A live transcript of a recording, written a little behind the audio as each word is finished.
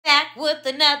back with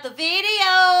another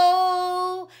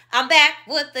video. I'm back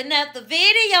with another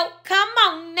video. Come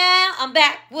on now. I'm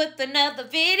back with another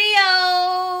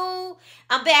video.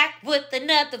 I'm back with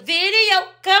another video.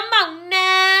 Come on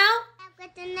now.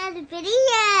 With another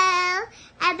video.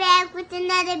 I'm back with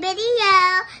another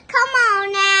video. Come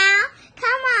on now.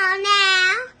 Come on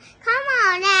now. Come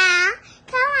on now.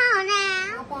 Come on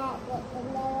now. I'm back with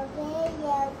another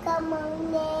video. Come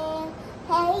on now.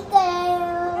 Hey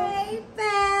girl. Hey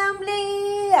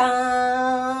family.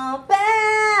 I'm back.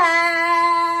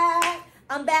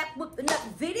 I'm back with another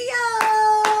video.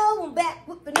 I'm back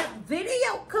with another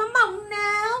video. Come on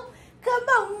now. Come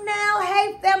on now.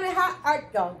 Hey family, how are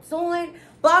y'all doing?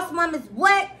 Boss Mom is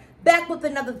what? Back with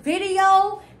another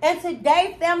video. And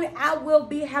today, family, I will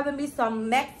be having me some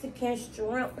Mexican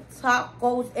shrimp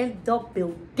tacos in the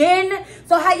building.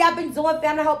 So how y'all been doing,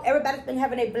 family? I hope everybody's been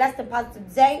having a blessed and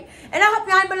positive day. And I hope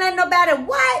y'all ain't been letting nobody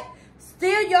what?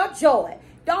 Steal your joy.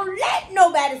 Don't let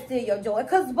nobody steal your joy.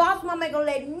 Because Boss Mom ain't gonna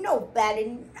let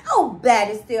nobody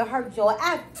steal her joy.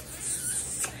 I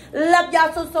love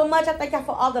y'all so much. I thank y'all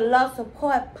for all the love,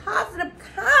 support, positive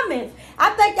comments.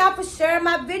 I thank y'all for sharing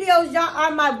my videos. Y'all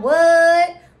are my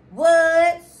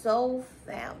what soul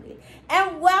family.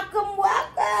 And welcome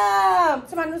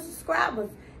to my new subscribers.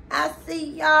 I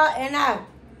see y'all and I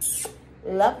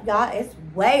love y'all as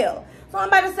well. So I'm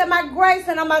about to say my grace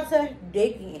and I'm about to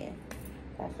dig in.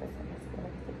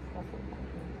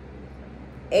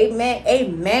 Amen,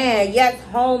 amen. Yes,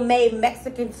 homemade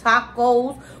Mexican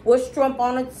tacos with shrimp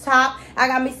on the top. I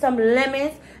got me some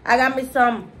lemons. I got me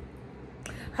some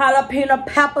jalapeno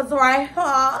peppers right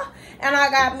here. And I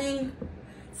got me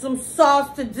some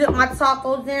sauce to dip my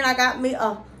tacos in. I got me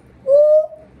a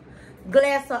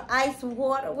glass of ice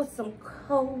water with some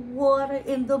cold water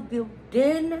in the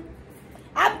building.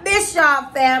 I miss y'all,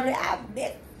 family. I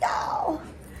miss y'all.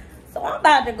 So I'm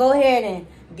about to go ahead and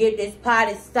get this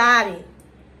party started.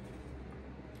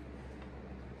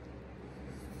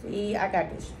 See, I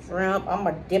got this shrimp. I'm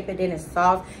going to dip it in the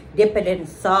sauce. Dip it in the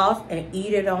sauce and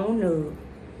eat it on up.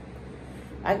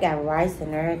 I got rice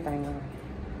and everything on.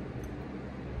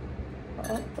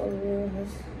 Oh, yes.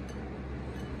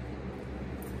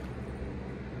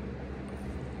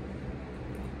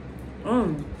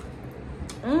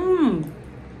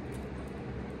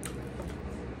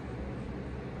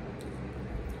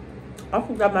 I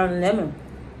forgot my lemon.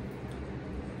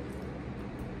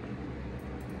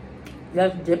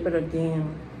 Let's dip it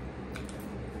again.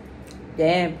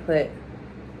 Then put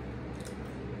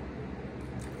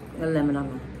the lemon on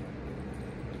there.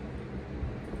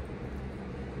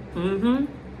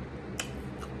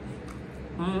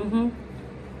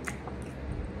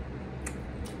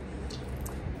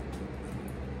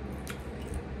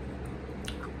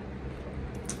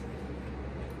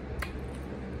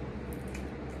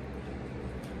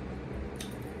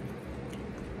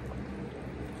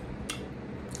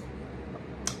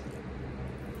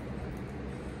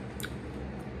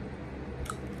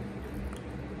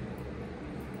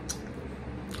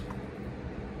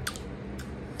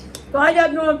 So how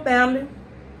y'all doing, family?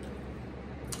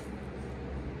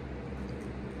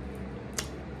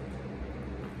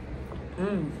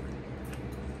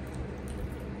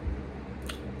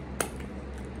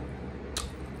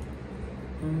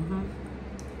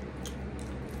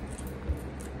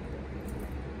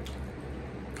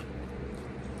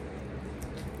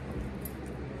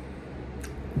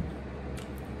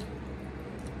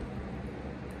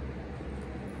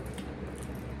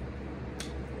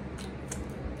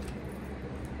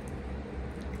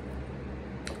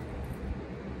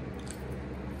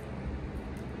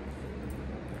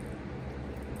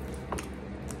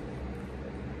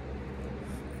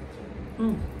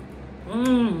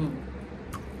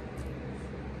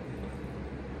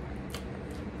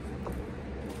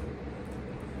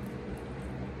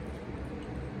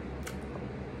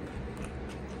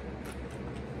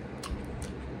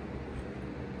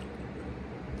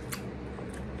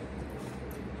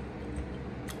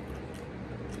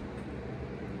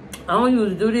 I don't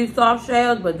usually do these soft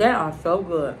shells, but they are so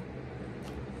good.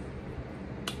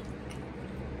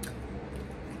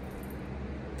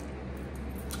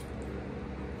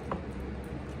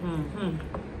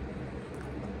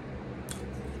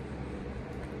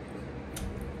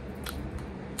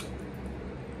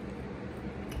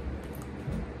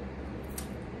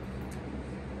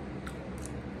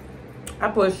 I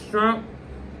put shrimp,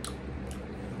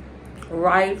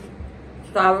 rice,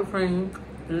 sour cream,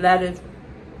 lettuce,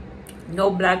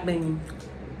 no black beans.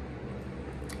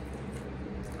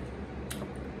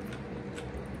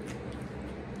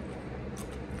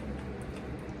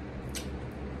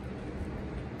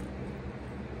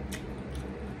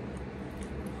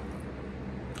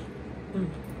 Mm,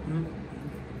 mm.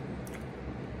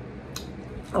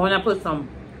 Oh, and I put some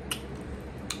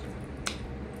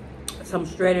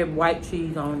shredded white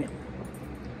cheese on it.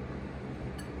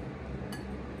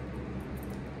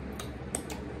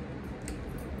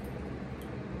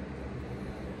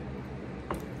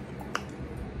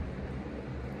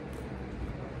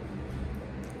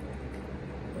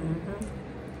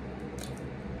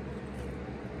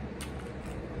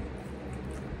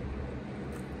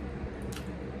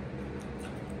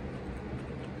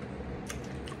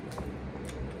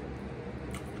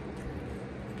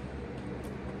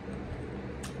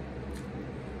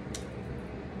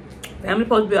 Family's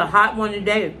supposed to be a hot one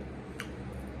today.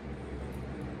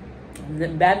 And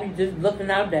then Baby's just looking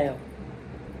out there.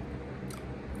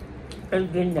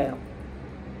 It's getting there.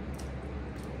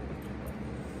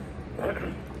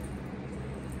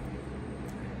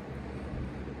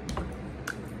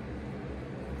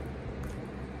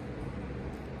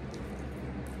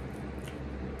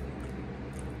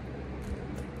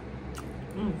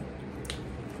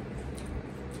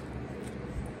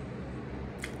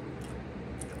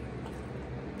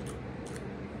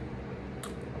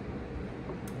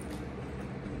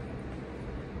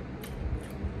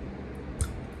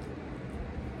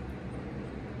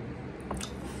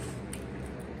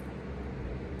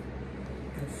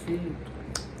 Let's see.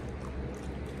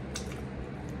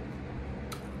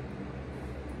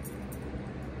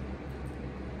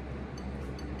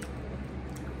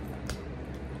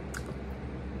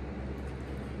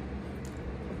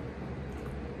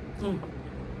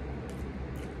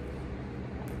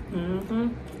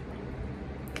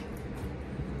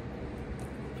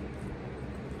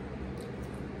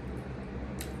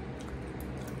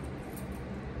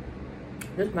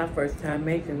 This is my first time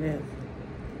making this.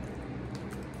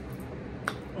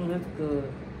 That's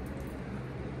good.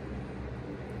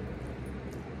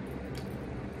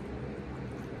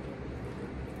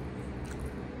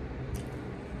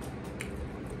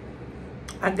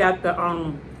 I got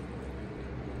the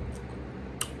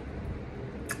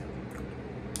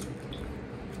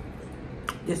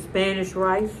Spanish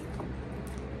rice.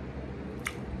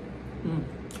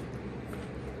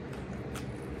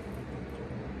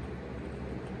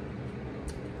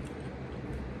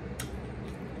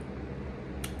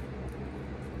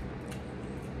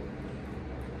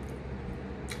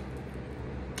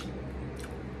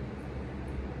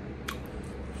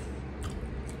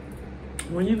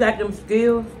 When you got them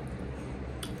skills,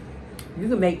 you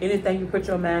can make anything you put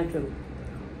your mind to.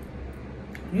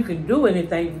 You can do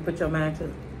anything you put your mind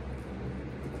to.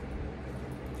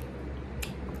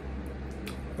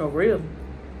 For real.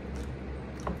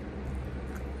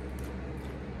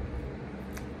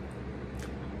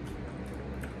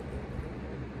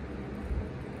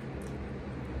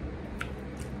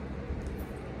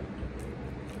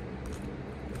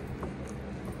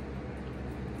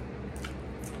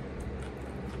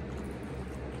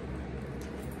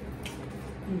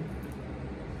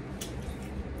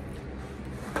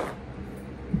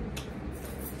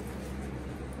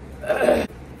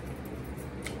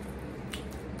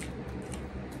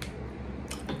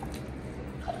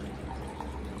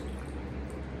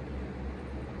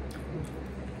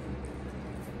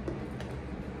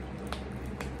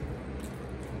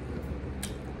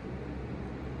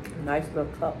 Nice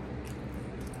little cup.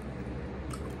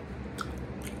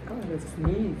 Oh, this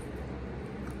sneeze.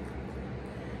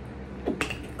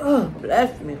 Oh,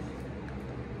 bless me.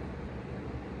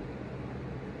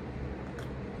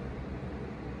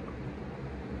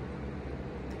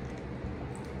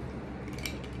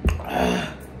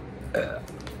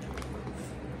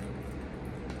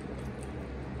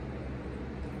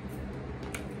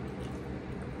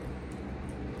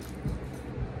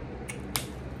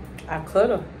 I could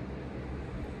have,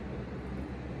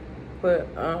 but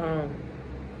I'm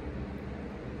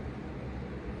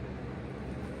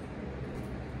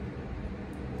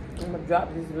gonna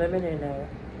drop this lemon in there.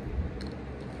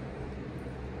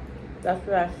 That's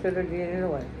what I should have did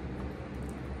anyway.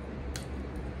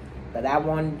 But I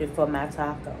wanted it for my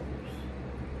tacos.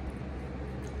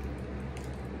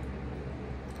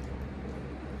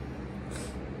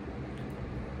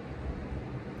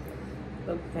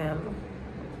 Look, family.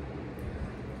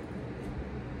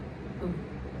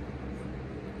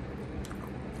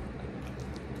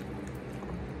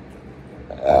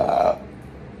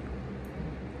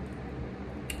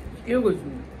 Excuse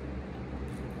me.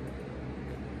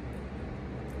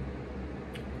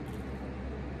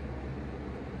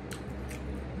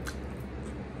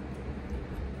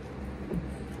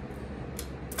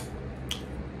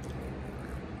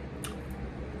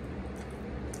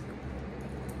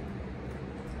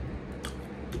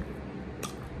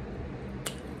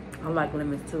 I like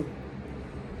lemons too.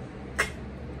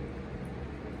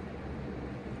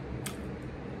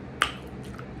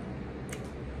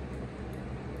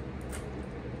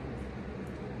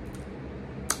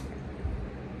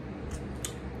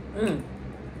 Mmm.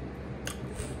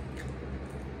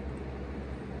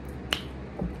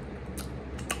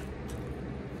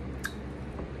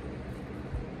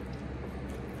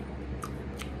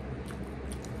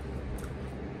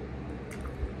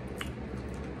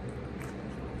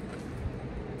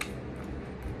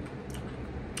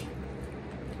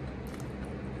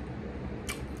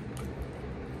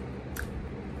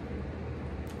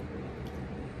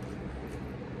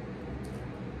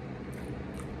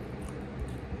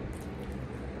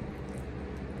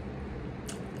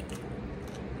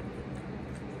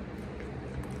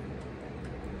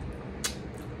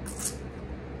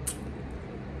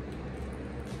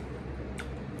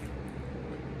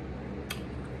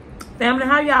 Family,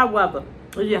 how y'all weather?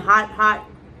 Is it hot?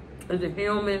 Is it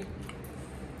humid?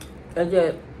 Is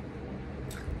it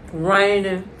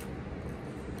raining?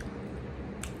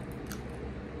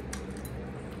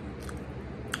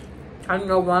 I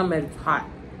know one it's hot.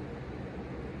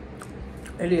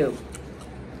 It is.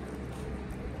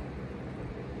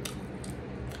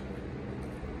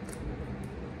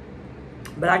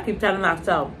 But I keep telling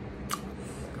myself,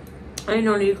 ain't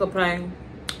no need to complain.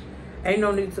 Ain't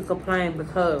no need to complain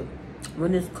because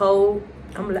when it's cold,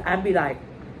 I be like,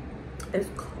 it's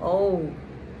cold.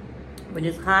 When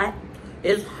it's hot,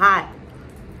 it's hot.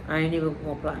 I ain't even gonna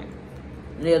complain.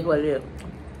 It is what it is.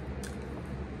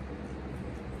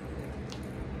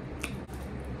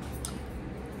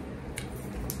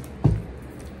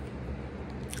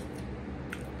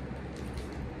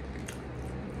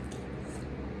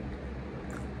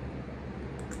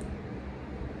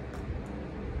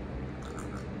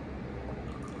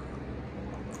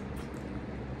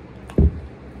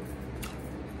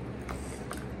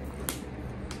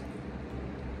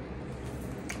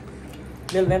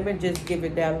 Then let me just give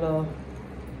it that little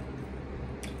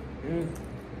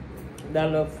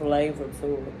flavor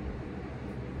to it.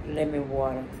 Lemon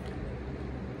water.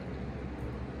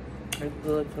 It's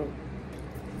good too.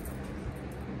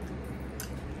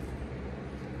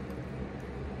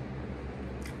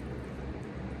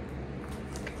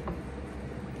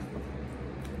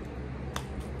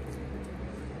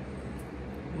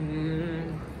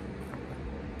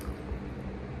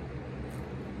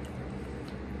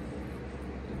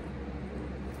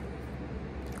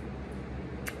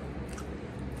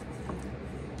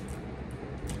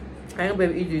 I ain't gonna be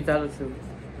able to eat these other two.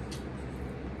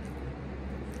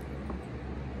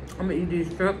 I'm gonna eat these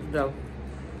shrimp though.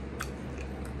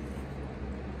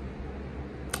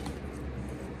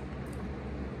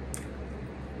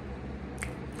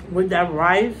 With that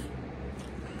rice.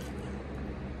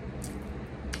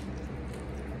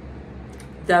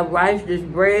 This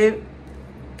bread.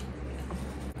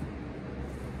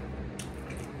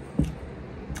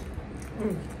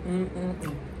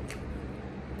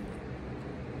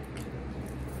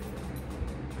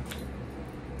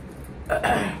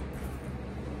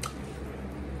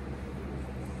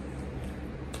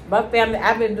 My family,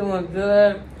 I've been doing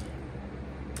good.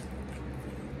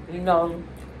 You know,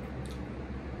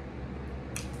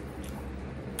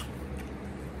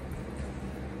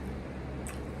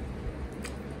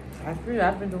 I feel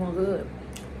I've been doing good.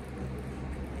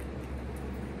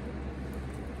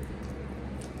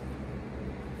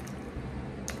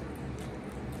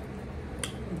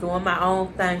 Doing my own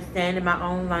thing, staying in my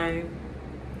own lane.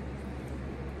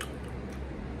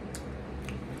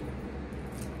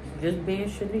 Just being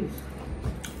Shanice.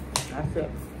 That's it.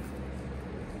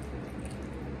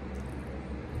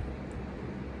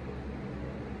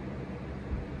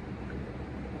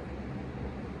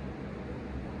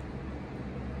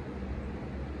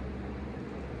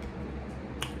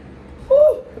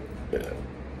 Woo.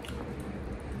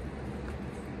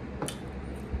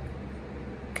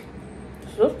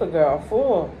 Sister girl,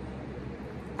 full.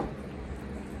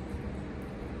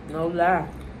 No lie.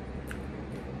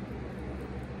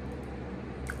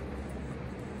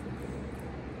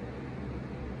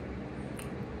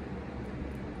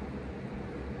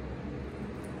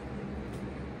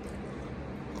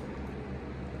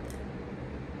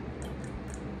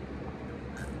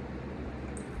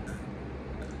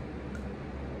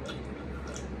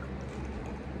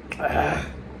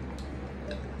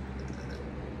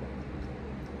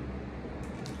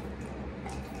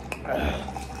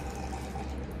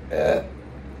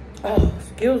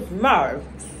 Excuse me.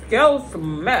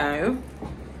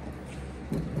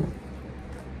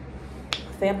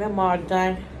 Family, I'm all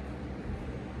done.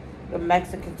 The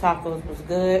Mexican tacos was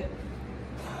good.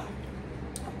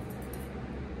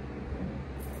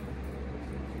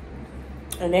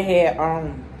 And they had,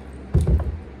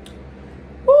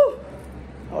 whew,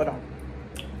 hold on.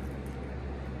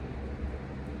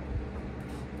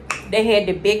 They had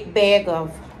the big bag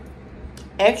of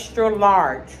extra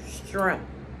large shrimp.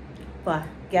 But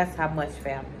guess how much,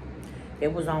 family?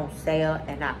 It was on sale,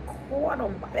 and I caught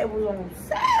them. It was on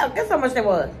sale. Guess how much it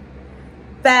was?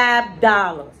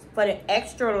 $5 for the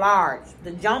extra large,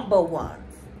 the jumbo ones.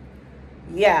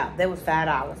 Yeah, they was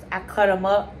 $5. I cut them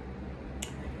up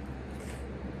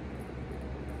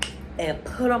and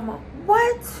put them on.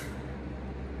 What?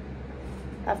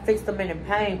 I fixed them in the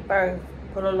pan first.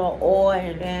 Put a little oil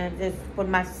and then just put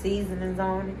my seasonings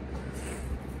on it.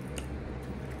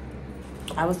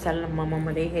 I was telling my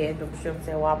mama they had them shrimp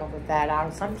at Walmart for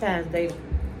 $5. Sometimes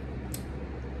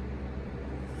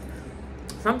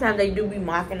they do be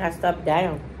marking that stuff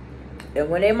down. And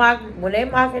when they mark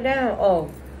it down,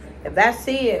 oh, if I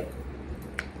see it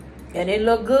and it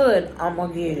look good, I'm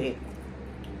gonna get it.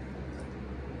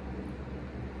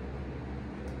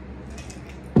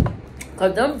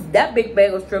 Cause that big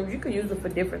bag of shrimp, you can use it for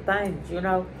different things, you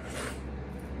know.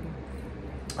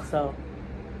 So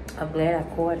I'm glad I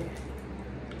caught it.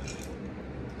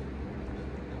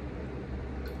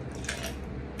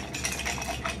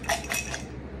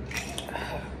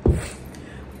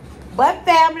 But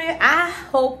family, I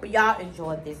hope y'all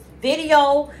enjoyed this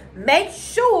video. Make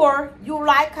sure you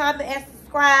like, comment, and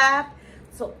subscribe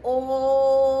to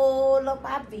all of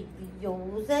my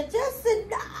videos. And just know